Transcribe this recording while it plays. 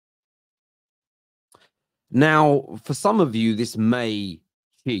Now, for some of you, this may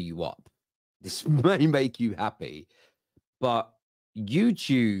cheer you up. This may make you happy, but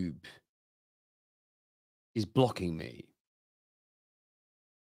YouTube is blocking me,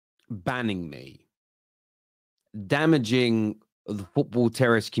 banning me, damaging the football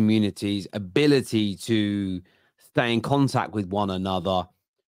terrace community's ability to stay in contact with one another,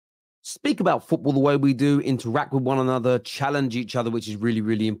 speak about football the way we do, interact with one another, challenge each other, which is really,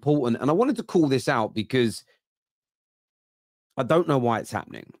 really important. And I wanted to call this out because I don't know why it's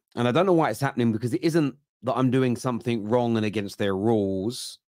happening. And I don't know why it's happening because it isn't that I'm doing something wrong and against their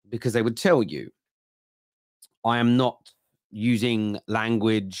rules, because they would tell you. I am not using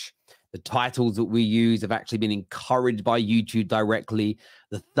language. The titles that we use have actually been encouraged by YouTube directly.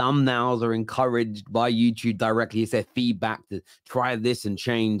 The thumbnails are encouraged by YouTube directly. It's their feedback to try this and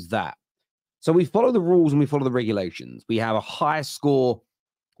change that. So we follow the rules and we follow the regulations. We have a high score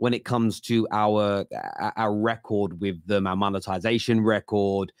when it comes to our record with them, our monetization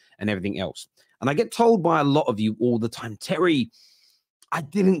record and everything else. And I get told by a lot of you all the time, Terry, I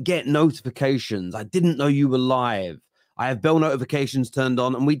didn't get notifications. I didn't know you were live. I have bell notifications turned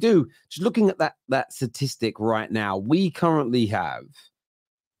on. And we do. Just looking at that statistic right now, we currently have,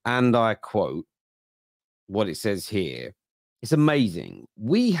 and I quote what it says here, it's amazing.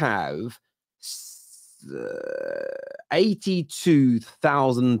 We have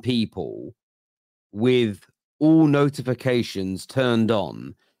 82,000 people with all notifications turned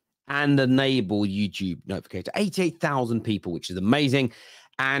on and enable YouTube notifications. 88,000 people, which is amazing.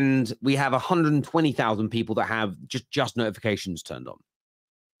 And we have 120,000 people that have just notifications turned on.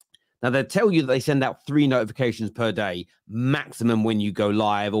 Now, they tell you that they send out 3 notifications per day, maximum when you go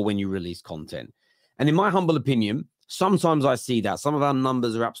live or when you release content. And in my humble opinion, sometimes I see that. Some of our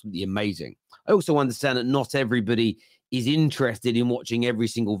numbers are absolutely amazing. I also understand that not everybody is interested in watching every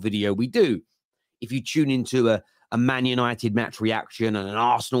single video we do. If you tune into a Man United match reaction and an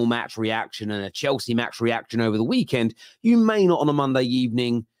Arsenal match reaction and a Chelsea match reaction over the weekend, you may not on a Monday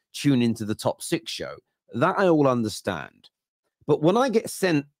evening tune into the Top 6 show. That I all understand. But when I get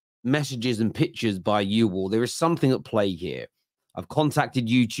sent messages and pictures by you all, there is something at play here. I've contacted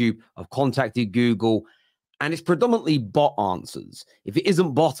YouTube, I've contacted Google, and it's predominantly bot answers. If it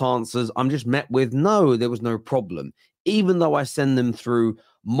isn't bot answers, I'm just met with, no, there was no problem. Even though I send them through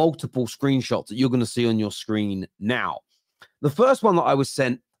multiple screenshots that you're going to see on your screen now. The first one that I was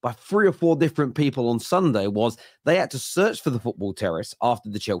sent by 3 or 4 different people on Sunday was they had to search for the football terrace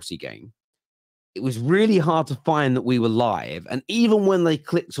after the Chelsea game. It was really hard to find that we were live. And even when they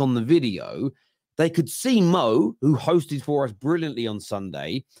clicked on the video, they could see Mo, who hosted for us brilliantly on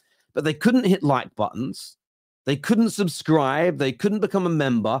Sunday, but they couldn't hit like buttons. They couldn't subscribe. They couldn't become a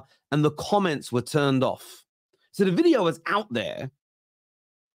member. And the comments were turned off. So the video was out there,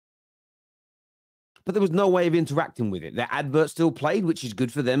 but there was no way of interacting with it. Their advert still played, which is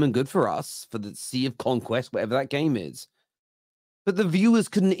good for them and good for us, for the Sea of Conquest, whatever that game is. But the viewers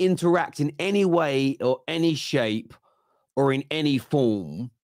couldn't interact in any way or any shape or in any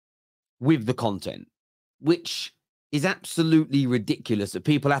form with the content, which is absolutely ridiculous that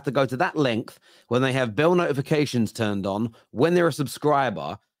people have to go to that length when they have bell notifications turned on, when they're a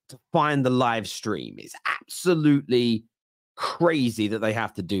subscriber, to find the live stream. It's absolutely crazy that they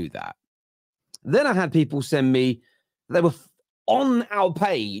have to do that. Then I had people send me, they were on our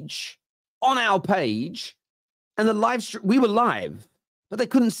page, and the live stream, we were live, but they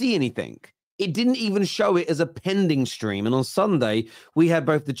couldn't see anything. It didn't even show it as a pending stream. And on Sunday, we had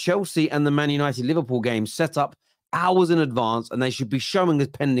both the Chelsea and the Man United Liverpool games set up hours in advance, and they should be showing as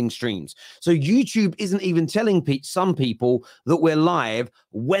pending streams. So YouTube isn't even telling some people that we're live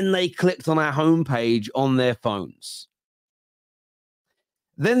when they clicked on our homepage on their phones.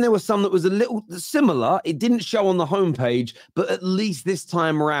 Then there was some that was a little similar. It didn't show on the homepage, but at least this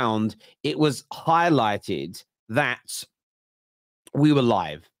time around, it was highlighted that we were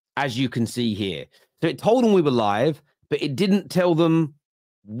live, as you can see here. So it told them we were live, but it didn't tell them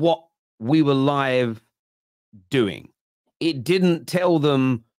what we were live doing. It didn't tell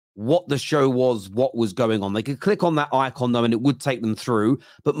them what the show was, what was going on. They could click on that icon though, and it would take them through.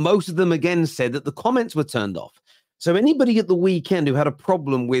 But most of them again said that the comments were turned off. So anybody at the weekend who had a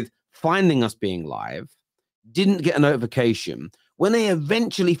problem with finding us being live didn't get a notification. When they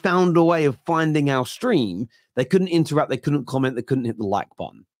eventually found a way of finding our stream, they couldn't interact, they couldn't comment, they couldn't hit the like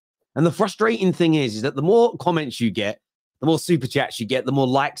button. And the frustrating thing is that the more comments you get, the more super chats you get, the more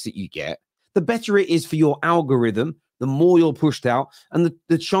likes that you get, the better it is for your algorithm, the more you're pushed out, and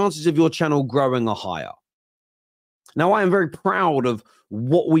the chances of your channel growing are higher. Now, I am very proud of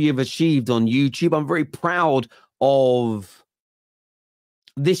what we have achieved on YouTube. I'm very proud of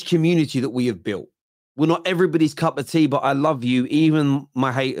this community that we have built. we're not everybody's cup of tea, but I love you. Even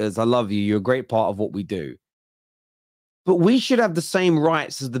my haters, I love you. You're a great part of what we do. But we should have the same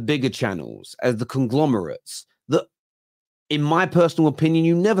rights as the bigger channels, as the conglomerates, that, in my personal opinion,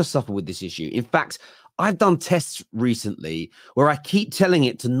 you never suffer with this issue. In fact, I've done tests recently where I keep telling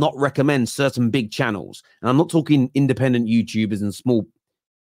it to not recommend certain big channels. And I'm not talking independent YouTubers and small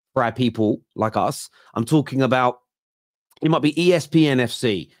fry people like us. I'm talking about, it might be ESPN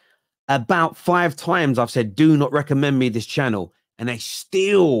FC. About 5 times I've said, do not recommend me this channel. And they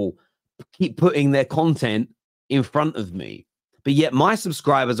still keep putting their content in front of me. But yet my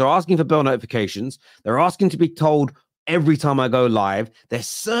subscribers are asking for bell notifications. They're asking to be told every time I go live. They're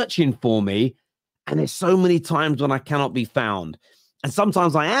searching for me. And there's so many times when I cannot be found. And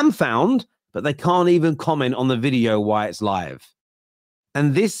sometimes I am found, but they can't even comment on the video while it's live.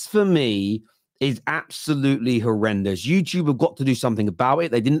 And this, for me, is absolutely horrendous. YouTube have got to do something about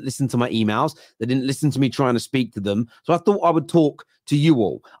it. They didn't listen to my emails. They didn't listen to me trying to speak to them. So I thought I would talk to you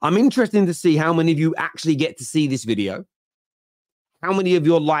all. I'm interested to see how many of you actually get to see this video. How many of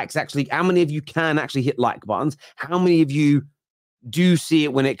your likes actually, how many of you can actually hit like buttons? How many of you do see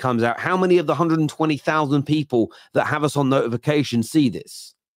it when it comes out? How many of the 120,000 people that have us on notification see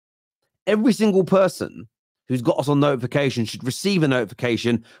this? Every single person who's got us on notification should receive a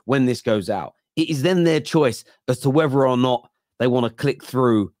notification when this goes out. It is then their choice as to whether or not they want to click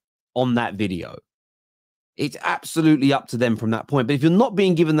through on that video. It's absolutely up to them from that point. But if you're not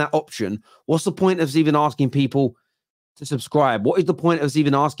being given that option, what's the point of us even asking people to subscribe? What is the point of us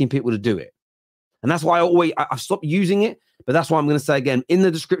even asking people to do it? And that's why I've stopped using it. But that's why I'm going to say again, in the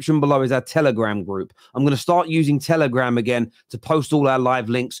description below is our Telegram group. I'm going to start using Telegram again to post all our live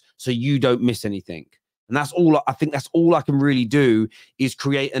links so you don't miss anything. And that's all. I think that's all I can really do is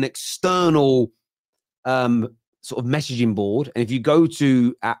create an external sort of messaging board. And if you go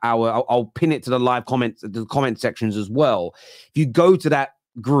to I'll pin it to the live comments, the comment sections as well. If you go to that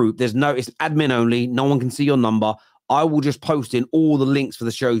group, it's admin only. No one can see your number. I will just post in all the links for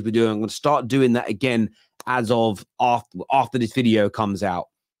the shows we're doing. I'm going to start doing that again as of after this video comes out.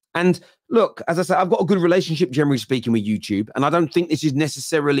 And look, as I said, I've got a good relationship, generally speaking, with YouTube. And I don't think this is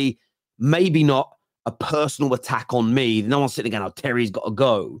necessarily, maybe not a personal attack on me. No one's sitting going, oh, Terry's got to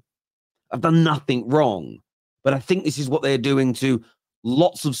go. I've done nothing wrong. But I think this is what they're doing to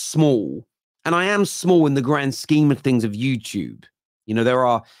lots of small. And I am small in the grand scheme of things of YouTube. You know, there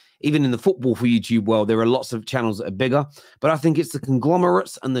are, even in the football for YouTube world, there are lots of channels that are bigger. But I think it's the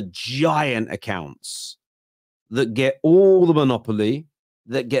conglomerates and the giant accounts that get all the monopoly,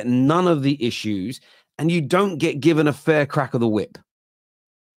 that get none of the issues, and you don't get given a fair crack of the whip.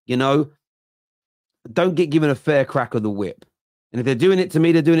 You know, don't get given a fair crack of the whip. And if they're doing it to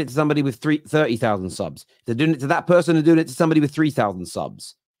me, they're doing it to somebody with 30,000 subs. If they're doing it to that person, they're doing it to somebody with 3,000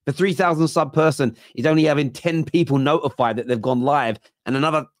 subs. The 3,000 sub person is only having 10 people notified that they've gone live, and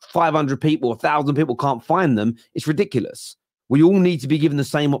another 500 people, 1,000 people can't find them. It's ridiculous. We all need to be given the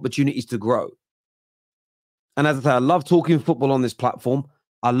same opportunities to grow. And as I say, I love talking football on this platform.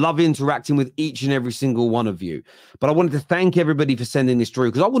 I love interacting with each and every single one of you. But I wanted to thank everybody for sending this through,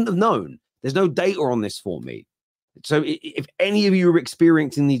 because I wouldn't have known. There's no data on this for me. So if any of you are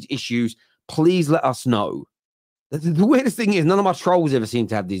experiencing these issues, please let us know. The weirdest thing is, none of my trolls ever seem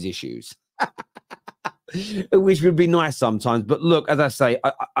to have these issues, which would be nice sometimes. But look, as I say,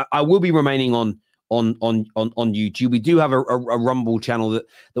 I will be remaining on YouTube. We do have a Rumble channel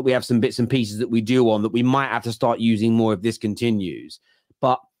that we have some bits and pieces that we do on, that we might have to start using more if this continues.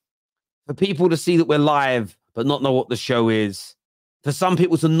 But for people to see that we're live but not know what the show is, for some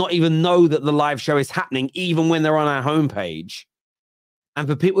people to not even know that the live show is happening even when they're on our homepage, and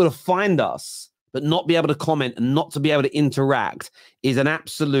for people to find us but not be able to comment and not to be able to interact, is an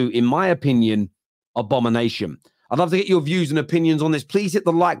absolute, in my opinion, abomination. I'd love to get your views and opinions on this. Please hit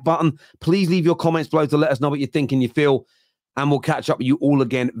the like button. Please leave your comments below to let us know what you think and you feel. And we'll catch up with you all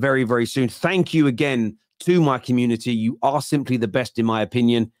again very, very soon. Thank you again to my community. You are simply the best, in my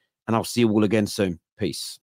opinion. And I'll see you all again soon. Peace.